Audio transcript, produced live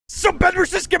So Bedwars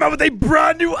just came out with a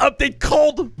brand new update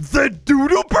called the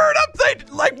DODO Bird update.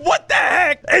 Like, what the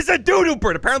heck is a DODO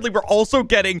Bird? Apparently, we're also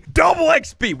getting double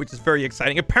XP, which is very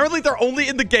exciting. Apparently, they're only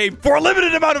in the game for a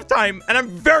limited amount of time, and I'm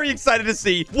very excited to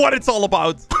see what it's all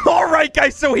about. All right,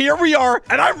 guys, so here we are,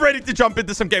 and I'm ready to jump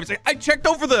into some games. I checked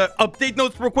over the update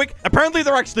notes real quick. Apparently,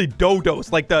 they're actually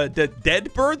dodos, like the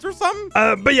dead birds or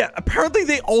something. But yeah, apparently,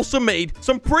 they also made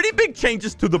some pretty big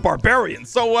changes to the barbarian.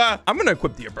 So I'm going to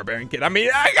equip the barbarian kit. I mean,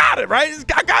 I got it, right?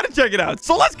 I got to check it out.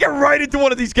 So let's get right into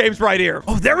one of these games right here.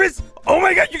 Oh, there is. Oh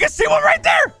my God, you can see one right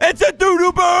there. It's a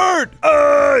DODO Bird.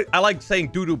 I like saying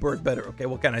DODO Bird better. Okay,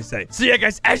 what can I say? So yeah,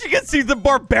 guys, as you can see, the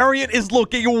barbarian is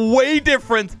looking way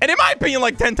different. And in my opinion,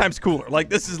 like 10 times cooler. Like,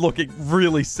 this is looking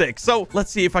really sick. So let's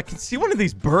see if I can see one of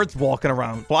these birds walking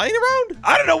around, flying around.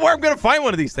 I don't know where I'm going to find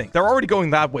one of these things. They're already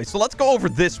going that way. So let's go over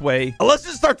this way. Let's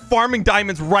just start farming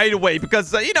diamonds right away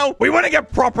because, you know, we want to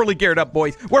get properly geared up,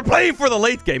 boys. We're playing for the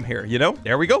late game here, you know?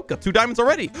 There we go. Got 2 diamonds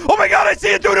already. Oh my God, I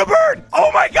see a DODO Bird.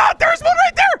 Oh my God, there's one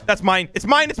right there. That's mine. It's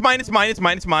mine. It's mine. It's mine. It's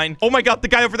mine. It's mine. Oh my God, the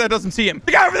guy over there doesn't see him.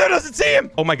 The guy over there doesn't see him.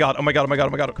 Oh my God. Oh my God. Oh my God. Oh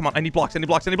my God. Come on. I need blocks. I need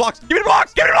blocks. I need blocks. Give me the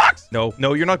blocks. Give me the blocks. No,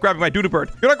 no, you're not grabbing my DODO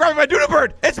Bird. You're not grabbing my DODO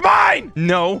Bird. It's mine.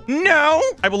 No, no.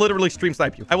 I will literally stream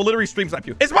snipe you. I will literally stream snipe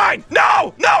you. It's mine.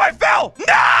 No, no, I fell.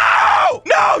 No,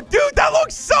 no, dude, that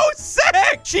looks so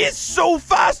sick. She is so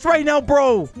fast right now,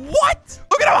 bro. What?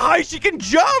 Look at how high she can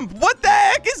jump. What the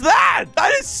heck is that?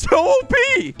 That is so OP.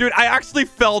 Dude, I actually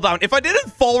fell down. If I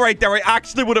didn't fall right there, I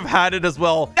actually would have had it as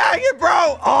well. Dang it,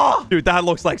 bro. Oh, dude, that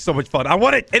looks like so much fun. I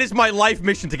want it. It is my life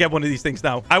mission to get one of these things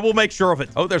now. I will make sure of it.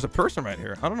 Oh, there's a person right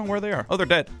here. I don't know where they are. Oh, they're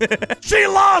dead. She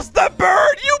lost the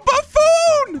bird, you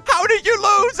buffoon. How did you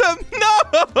lose him?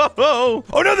 No.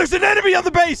 Oh, no, there's an enemy on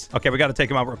the base. Okay, we got to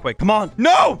take him out real quick. Come on.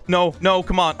 No, no, no.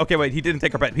 Come on. Okay, wait. He didn't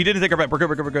take our bet. He didn't take our bet. We're good.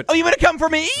 We're good. We're good. Oh, you want to come for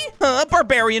me?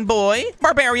 Barbarian boy.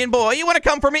 Barbarian boy. You want to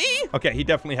come for me? Okay, he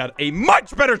definitely had a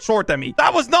much better sword than me.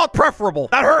 That was not preferable.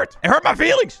 That hurt. It hurt my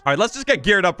feelings. All right, let's just get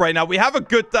geared up right now. We have a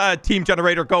good team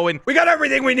generator going. We got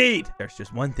everything we need. There's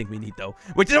just one thing we need, though,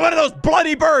 which is one of those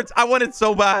bloody birds. I want it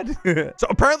so bad. So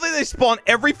apparently they spawn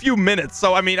every few minutes.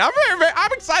 So, I mean,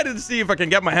 I'm excited to see if I can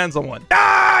get my hands on one.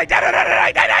 Die!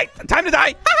 Die! Time to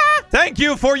die. Thank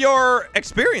you for your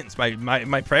experience,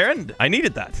 my friend. I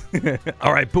needed that.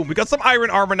 All right, boom. We got some iron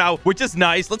armor now, which is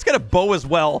nice. Let's get a bow as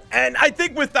well. And I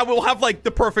think with that, we'll have, like,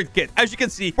 the perfect kit. As you can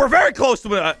see, we're very close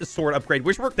to a sword upgrade,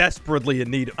 which we're desperately in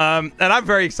need of. And I'm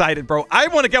very excited, bro. I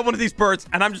want to get one of these birds,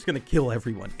 and I'm just going to kill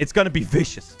everyone. It's going to be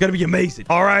vicious. It's going to be amazing.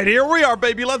 All right, here we are,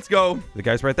 baby. Let's go. The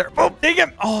guy's right there. Oh, dang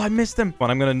him. Oh, I missed him. Come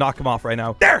on, I'm going to knock him off right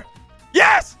now. There.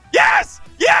 Yes. Yes.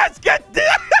 Yes. Get...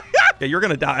 Yeah, you're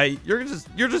gonna die.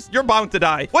 You're bound to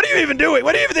die. What are you even doing?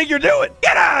 What do you even think you're doing?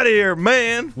 Get out of here,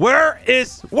 man.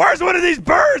 Where's one of these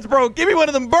birds, bro? Give me one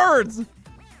of them birds.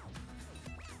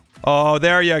 Oh,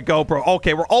 there you go, bro.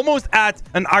 Okay, we're almost at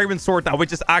an iron sword now,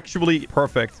 which is actually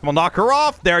perfect. We'll knock her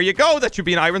off. There you go. That should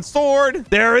be an iron sword.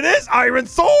 There it is. Iron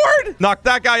sword. Knock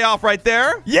that guy off right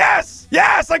there. Yes.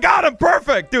 Yes, I got him.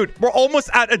 Perfect. Dude, we're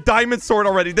almost at a diamond sword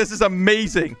already. This is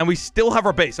amazing. And we still have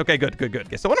our base. Okay, good, good, good.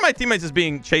 Okay, so one of my teammates is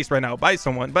being chased right now by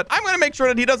someone, but I'm going to make sure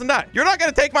that he doesn't die. You're not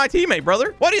going to take my teammate,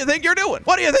 brother. What do you think you're doing?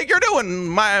 What do you think you're doing,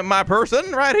 my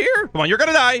person right here? Come on, you're going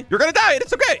to die. You're going to die.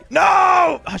 It's okay.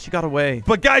 No. Oh, she got away.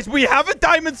 But guys, we have a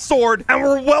diamond sword and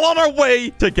we're well on our way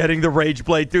to getting the rage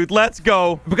blade, dude. Let's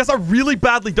go. Because I really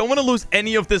badly don't want to lose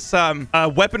any of this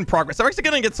weapon progress. I'm actually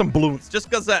gonna get some balloons just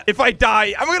because if I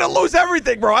die, I'm gonna lose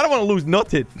everything, bro. I don't want to lose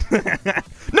nothing.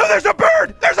 No, there's a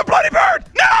bird. There's a bloody bird.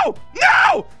 No,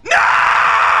 no,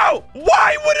 no.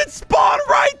 Why would it spawn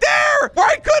right there where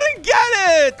I couldn't get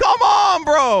it? Come on,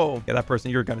 bro. Yeah, that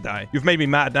person, you're gonna die. You've made me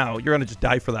mad now. You're gonna just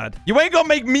die for that. You ain't gonna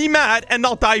make me mad and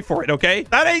not die for it, okay?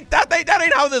 That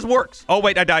ain't how this works. Oh,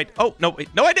 wait, I died. Oh, no, wait.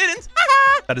 No, I didn't.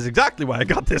 That is exactly why I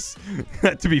got this,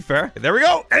 to be fair. There we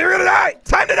go. And you're gonna die.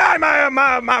 Time to die,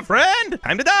 my friend.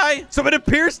 Time to die. So it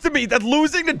appears to me that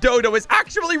losing the dodo is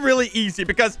actually really easy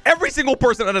because every single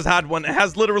person that has had one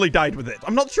has literally died with it.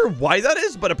 I'm not sure why that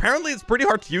is, but apparently it's pretty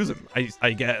hard to use them,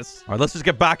 I guess. All right, let's just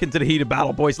get back into the heat of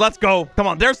battle, boys. Let's go. Come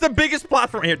on. There's the biggest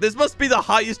platform here. This must be the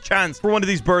highest chance for one of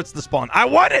these birds to spawn. I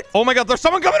want it. Oh my God, there's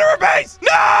someone coming to our base.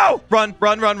 No. Run,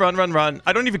 run, run, run, run, run.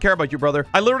 I don't even care about you, brother.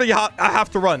 I literally I have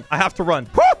to run. I have to run.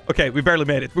 Woo! Okay, we barely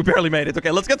made it. We barely made it.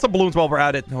 Okay, let's get some balloons while we're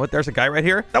at it. You know what? There's a guy right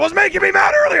here that was making me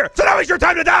mad earlier. So now it's your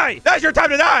time to die. That's your time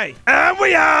to die. And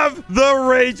we have the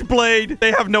Rage Blade.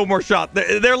 They have no more shot.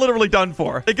 They're literally done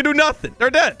for. They can do nothing. They're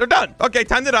dead. They're done. Okay,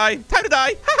 time to die. Time to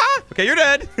die. Haha. Okay, you're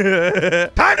dead.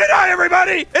 Time to die,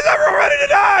 everybody. Is everyone ready to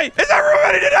die? Is everyone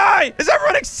ready to die? Is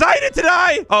everyone excited to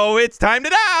die? Oh, it's time to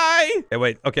die. Hey,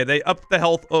 wait. Okay, they upped the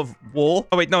health of Wool.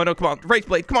 Oh, wait. No, come on. Rage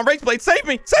Blade. Come on, Rage Blade. Save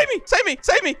me. Save me. Save me.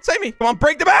 Save me. Save me. Come on,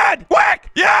 break the bed. Quick.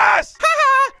 Yes.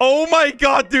 Oh, my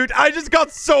God, dude. I just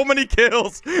got so many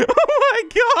kills. Oh,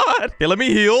 my God. Okay, let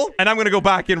me heal. And I'm going to go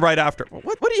back in right after.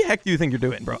 What the heck do you think you're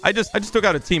doing, bro? I just took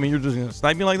out a team and you're just going to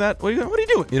snipe me like that? What are you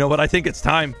doing? You know what? I think it's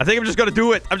time. I think I'm just going to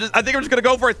do it. I think I'm just going to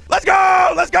go for it. Let's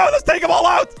go. Let's go. Let's take them all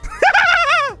out.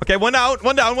 Okay, one down,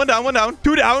 one down, one down, one down.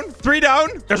 2 down, 3 down.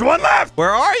 There's 1 left. Where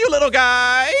are you, little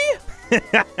guy?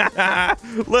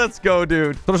 Let's go,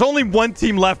 dude. So there's only 1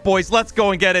 team left, boys. Let's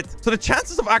go and get it. So the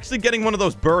chances of actually getting one of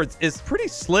those birds is pretty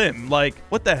slim. Like,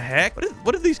 what the heck?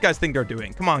 What do these guys think they're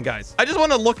doing? Come on, guys. I just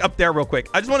want to look up there real quick.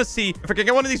 I just want to see if I can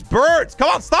get one of these birds. Come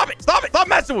on, stop it. Stop it. Stop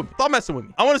messing with me. Stop messing with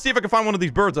me. I want to see if I can find one of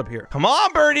these birds up here. Come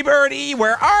on, birdie, birdie.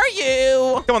 Where are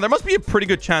you? Come on, there must be a pretty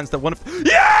good chance that one of...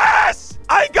 Yes!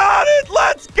 I got it.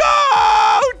 Let's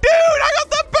go. Dude, I got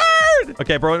the bird.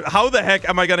 Okay, bro. How the heck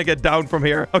am I going to get down from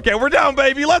here? Okay, we're down,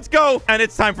 baby. Let's go. And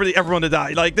it's time for everyone to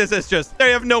die. Like, this is just...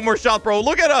 They have no more shot, bro.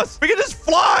 Look at us. We can just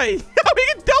fly. We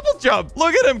can double jump.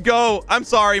 Look at him go. I'm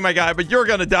sorry, my guy, but you're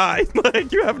going to die.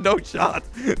 Like, you have no shot.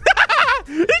 He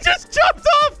just jumped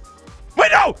off. Wait,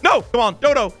 no. Come on,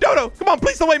 Dodo. Come on,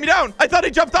 please don't weigh me down. I thought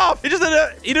he jumped off. He just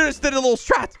did a little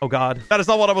strat. Oh, God. That is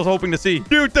not what I was hoping to see.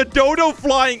 Dude, the Dodo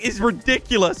flying is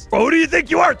ridiculous. Bro, who do you think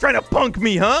you are trying to punk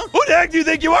me, huh? Who the heck do you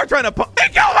think you are trying to punk?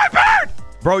 Hey, kill my bird!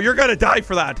 Bro, you're going to die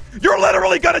for that. You're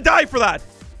literally going to die for that.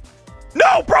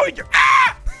 No, bro.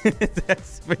 Ah!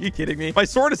 Are you kidding me? My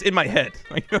sword is in my head.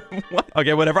 Like, what?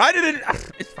 Okay, whatever. I didn't...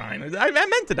 It's fine. I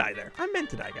meant to die there. I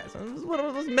meant to die, guys. This is what I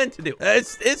was meant to do.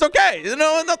 It's okay. You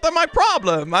know, not my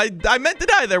problem. I meant to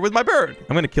die there with my bird.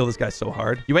 I'm gonna kill this guy so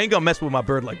hard. You ain't gonna mess with my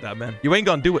bird like that, man. You ain't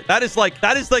gonna do it. That is like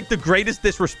the greatest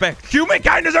disrespect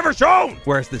humankind has ever shown.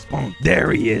 Where's this bone?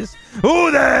 There he is.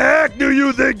 Who the heck do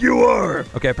you think you are?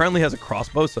 Okay, apparently he has a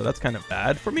crossbow, so that's kind of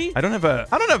bad for me. I don't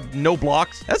have no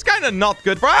blocks. That's kind of not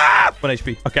good for... 1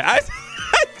 HP. Okay, I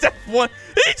one.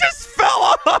 He just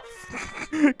fell off.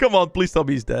 Come on, please tell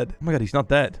me he's dead. Oh my God, he's not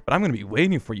dead. But I'm going to be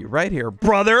waiting for you right here,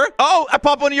 brother. Oh, I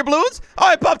popped one of your balloons. Oh,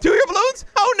 I popped 2 of your balloons.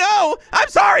 Oh, no. I'm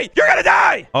sorry. You're going to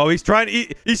die. Oh, he's trying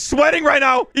to... He's sweating right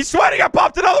now. He's sweating. I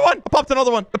popped another one. I popped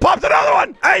another one. I popped another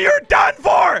one. And you're done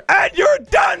for. And you're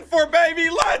done for, baby.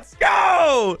 Let's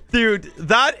go. Dude,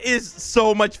 that is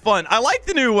so much fun. I like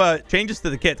the new changes to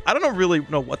the kit. I don't really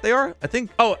know what they are. I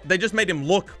think... Oh, they just made him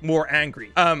look more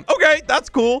angry. Okay, that's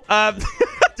cool.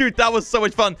 Dude, that was so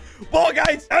much fun. Well,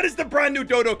 guys, that is the brand new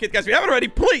Dodo kit, guys. If you haven't already,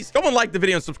 please go and like the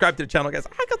video and subscribe to the channel, guys.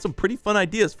 I got some pretty fun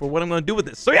ideas for what I'm going to do with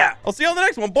this. So, yeah, I'll see you on the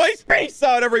next one, boys. Peace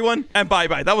out, everyone. And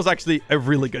bye-bye. That was actually a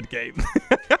really good game.